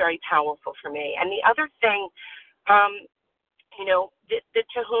that's very powerful for me. And the other thing, you know, the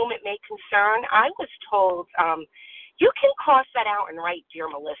to whom it may concern, I was told you can cross that out and write Dear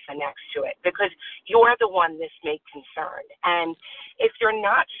Melissa next to it because you're the one this may concern. And if you're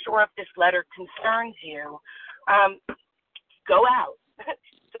not sure if this letter concerns you, go out.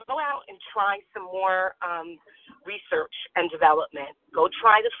 Go out and try some more research and development. Go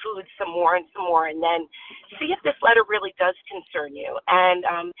try the food some more, and then see if this letter really does concern you. And,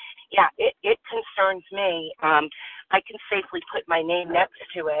 it concerns me. I can safely put my name next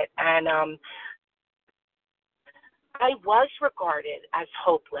to it. And I was regarded as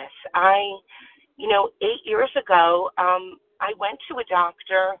hopeless. 8 years ago, I went to a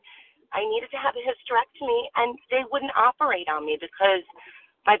doctor. I needed to have a hysterectomy, and they wouldn't operate on me because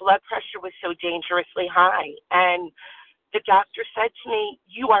my blood pressure was so dangerously high. And the doctor said to me,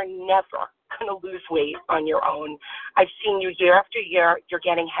 you are never going to lose weight on your own. I've seen you year after year. You're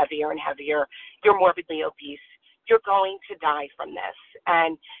getting heavier and heavier. You're morbidly obese. You're going to die from this,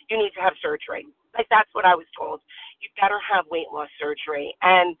 and you need to have surgery. Like, that's what I was told. You better have weight loss surgery.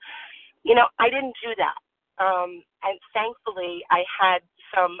 And, you know, I didn't do that. And thankfully, I had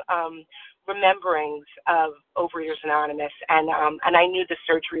some rememberings of Overeaters Anonymous, and I knew the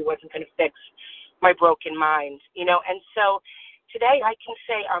surgery wasn't going to fix my broken mind, you know. And so today I can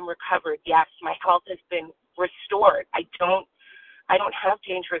say I'm recovered. Yes, my health has been restored. I don't have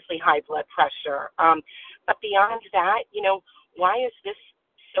dangerously high blood pressure. But beyond that, you know, why is this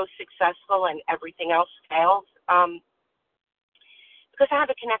so successful and everything else fails? Because I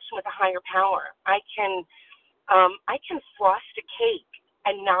have a connection with a higher power. I can frost a cake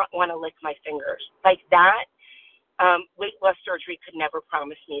and not want to lick my fingers. Like that, weight loss surgery could never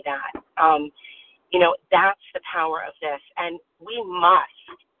promise me that. You know, that's the power of this. And we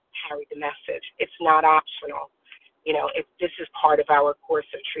must carry the message. It's not optional. You know, this is part of our course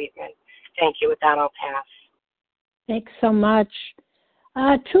of treatment. Thank you. With that, I'll pass. Thanks so much.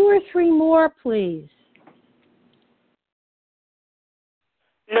 2 or 3 more, please.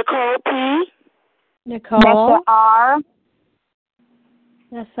 Nicole P. Nicole. Nessa R.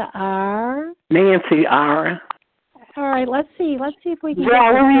 Nessa R. Nancy R. All right, let's see if we can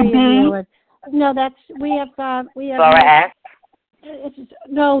Valerie get the 3 of you. No, we have Laura S.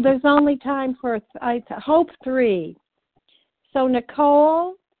 No, there's only time for I hope 3. So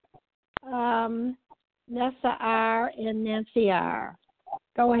Nicole, Nessa R, and Nancy R.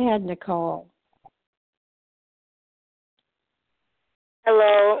 Go ahead, Nicole.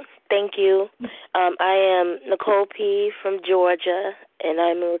 Hello, thank you. I am Nicole P. from Georgia, and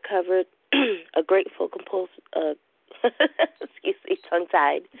I'm a recovered, a grateful compulsive Excuse me,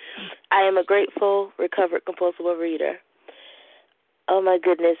 tongue-tied. I am a grateful, recovered compulsive overeater. Oh, my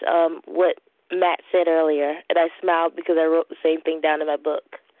goodness. What Matt said earlier, and I smiled because I wrote the same thing down in my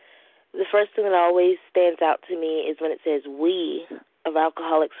book. The first thing that always stands out to me is when it says we of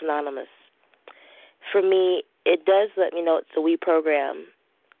Alcoholics Anonymous. For me, it does let me know it's a we program.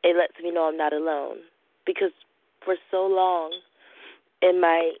 It lets me know I'm not alone, because for so long in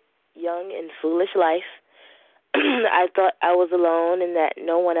my young and foolish life, I thought I was alone and that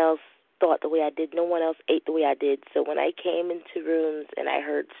no one else thought the way I did. No one else ate the way I did. So when I came into rooms and I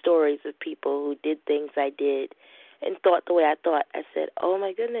heard stories of people who did things I did and thought the way I thought, I said, oh,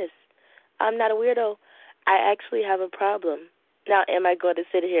 my goodness, I'm not a weirdo. I actually have a problem. Now, am I going to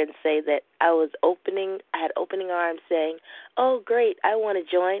sit here and say that I had opening arms saying, oh, great, I want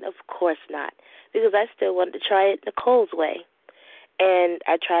to join? Of course not, because I still wanted to try it Nicole's way. And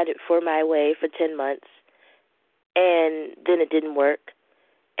I tried it for my way for 10 months, and then it didn't work.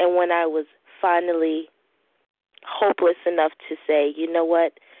 And when I was finally hopeless enough to say, you know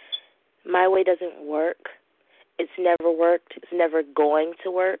what, my way doesn't work, it's never worked, it's never going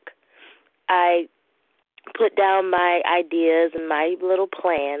to work, I put down my ideas and my little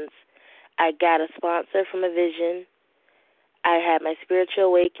plans. I got a sponsor from a vision. I had my spiritual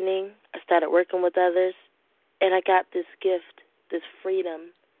awakening. I started working with others, and I got this gift, this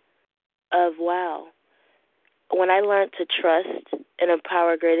freedom of, wow. When I learned to trust in a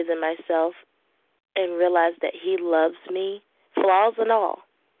power greater than myself and realized that he loves me, flaws and all,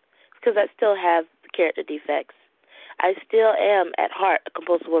 because I still have character defects. I still am, at heart, a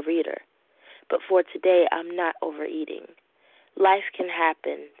compulsive overeater. But for today, I'm not overeating. Life can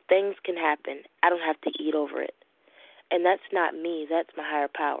happen. Things can happen. I don't have to eat over it. And that's not me. That's my higher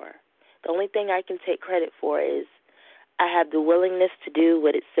power. The only thing I can take credit for is I have the willingness to do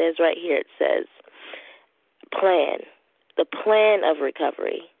what it says right here. It says, plan, the plan of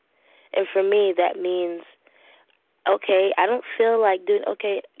recovery. And for me, that means, okay, I don't feel like doing,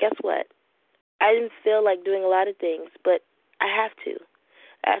 okay, guess what? I didn't feel like doing a lot of things, but I have to.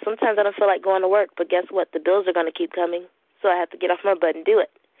 Sometimes I don't feel like going to work, but guess what? The bills are going to keep coming, so I have to get off my butt and do it.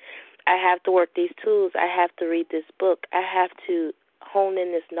 I have to work these tools. I have to read this book. I have to hone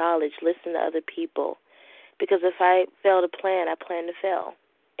in this knowledge, listen to other people, because if I fail to plan, I plan to fail.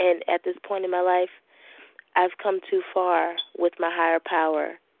 And at this point in my life, I've come too far with my higher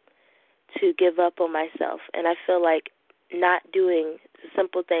power to give up on myself, and I feel like not doing the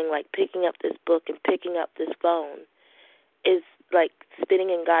simple thing like picking up this book and picking up this phone is like spitting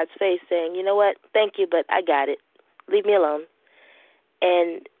in God's face saying, you know what, thank you, but I got it. Leave me alone.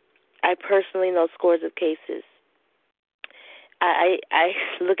 And I personally know scores of cases. I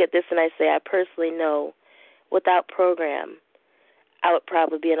look at this and I say, I personally know without program, I would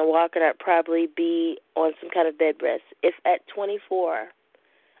probably be in a walker and I'd probably be on some kind of bed rest. If at 24,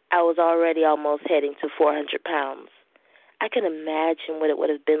 I was already almost heading to 400 pounds, I can imagine what it would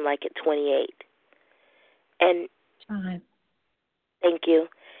have been like at 28. And thank you.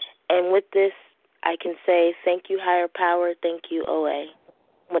 And with this, I can say thank you, higher power. Thank you, OA.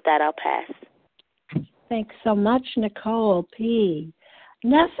 With that, I'll pass. Thanks so much, Nicole P.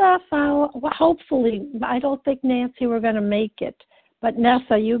 Nessa, hopefully, I don't think Nancy we're going to make it, but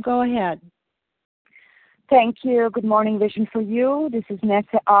Nessa, you go ahead. Thank you. Good morning, Vision for You. This is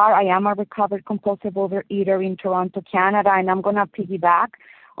Nessa R. I am a recovered compulsive overeater in Toronto, Canada, and I'm going to piggyback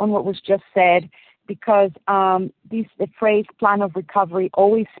on what was just said because the phrase plan of recovery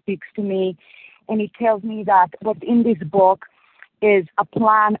always speaks to me, and it tells me that what's in this book is a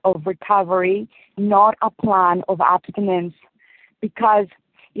plan of recovery, not a plan of abstinence. Because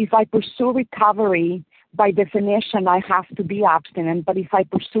if I pursue recovery, by definition, I have to be abstinent. But if I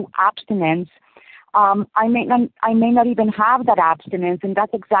pursue abstinence, I may not even have that abstinence, and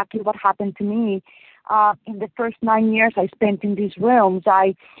that's exactly what happened to me. In the first 9 years I spent in these rooms,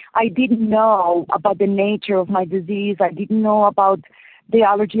 I didn't know about the nature of my disease. I didn't know about the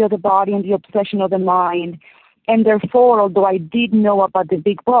allergy of the body and the obsession of the mind. And therefore, although I did know about the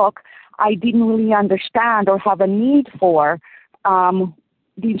big book, I didn't really understand or have a need for the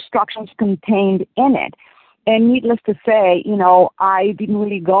instructions contained in it. And needless to say, I didn't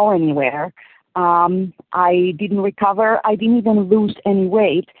really go anywhere. I didn't recover. I didn't even lose any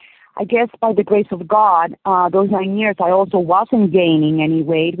weight. I guess by the grace of God, those 9 years, I also wasn't gaining any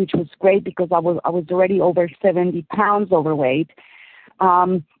weight, which was great because I was already over 70 pounds overweight.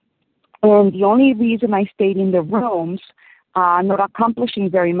 And the only reason I stayed in the rooms, not accomplishing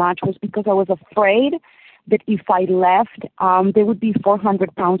very much, was because I was afraid that if I left, there would be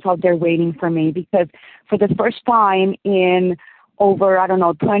 400 pounds out there waiting for me. Because for the first time in over,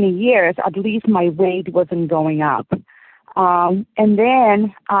 20 years, at least my weight wasn't going up. And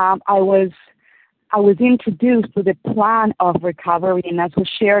then I was introduced to the plan of recovery, and as was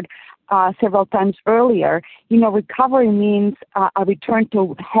shared several times earlier, recovery means a return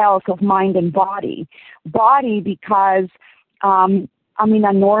to health of mind and body. Body because I'm in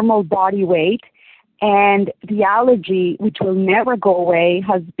a normal body weight, and the allergy, which will never go away,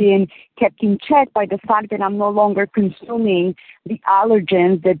 has been kept in check by the fact that I'm no longer consuming the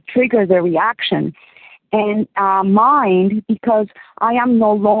allergens that trigger the reaction. And mind, because I am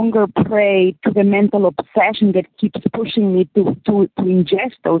no longer prey to the mental obsession that keeps pushing me to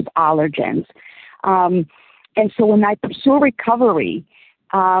ingest those allergens. And so when I pursue recovery,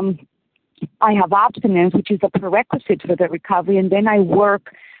 I have abstinence, which is a prerequisite for the recovery, and then I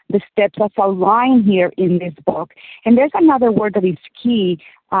work the steps as outlined here in this book. And there's another word that is key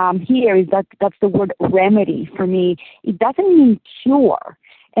here, is that's the word remedy for me. It doesn't mean cure.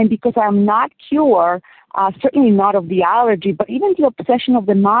 And because I'm not cured, certainly not of the allergy, but even the obsession of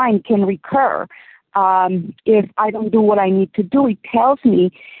the mind can recur if I don't do what I need to do. It tells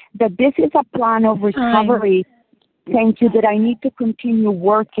me that this is a plan of recovery. Thank you, that I need to continue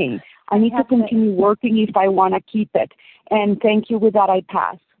working. I need to continue working if I want to keep it. And thank you. With that, I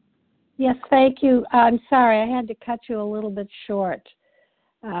pass. Yes, thank you. I'm sorry, I had to cut you a little bit short.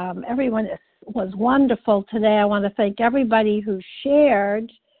 Everyone was wonderful today. I want to thank everybody who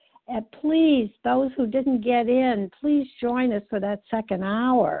shared. And please, those who didn't get in, please join us for that second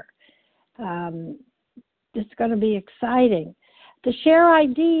hour. It's going to be exciting. The share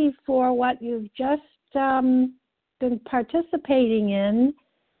ID for what you've just been participating in,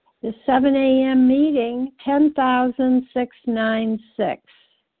 the 7 a.m. meeting, 10,696.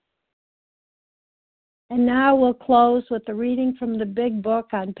 And now we'll close with the reading from the Big Book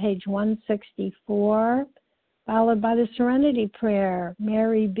on page 164, followed by the Serenity Prayer.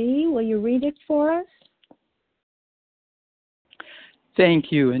 Mary B., will you read it for us?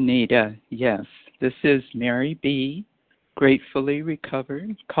 Thank you, Anita. Yes, this is Mary B., gratefully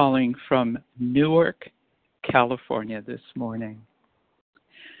recovered, calling from Newark, California this morning.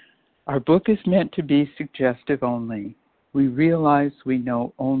 Our book is meant to be suggestive only. We realize we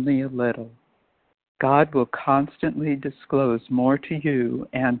know only a little. God will constantly disclose more to you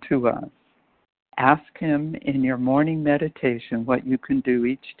and to us. Ask Him in your morning meditation what you can do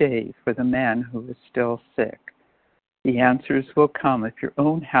each day for the man who is still sick. The answers will come if your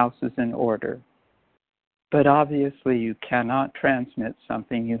own house is in order. But obviously you cannot transmit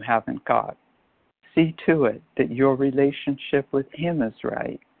something you haven't got. See to it that your relationship with Him is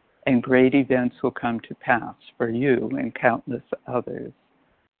right, and great events will come to pass for you and countless others.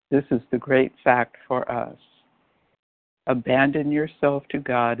 This is the great fact for us. Abandon yourself to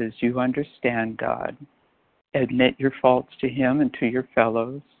God as you understand God. Admit your faults to Him and to your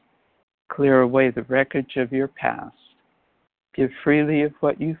fellows. Clear away the wreckage of your past. Give freely of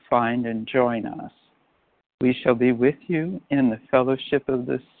what you find and join us. We shall be with you in the fellowship of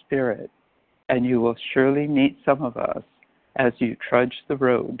the Spirit, and you will surely meet some of us as you trudge the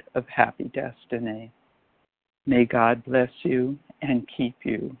road of happy destiny. May God bless you and keep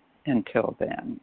you until then.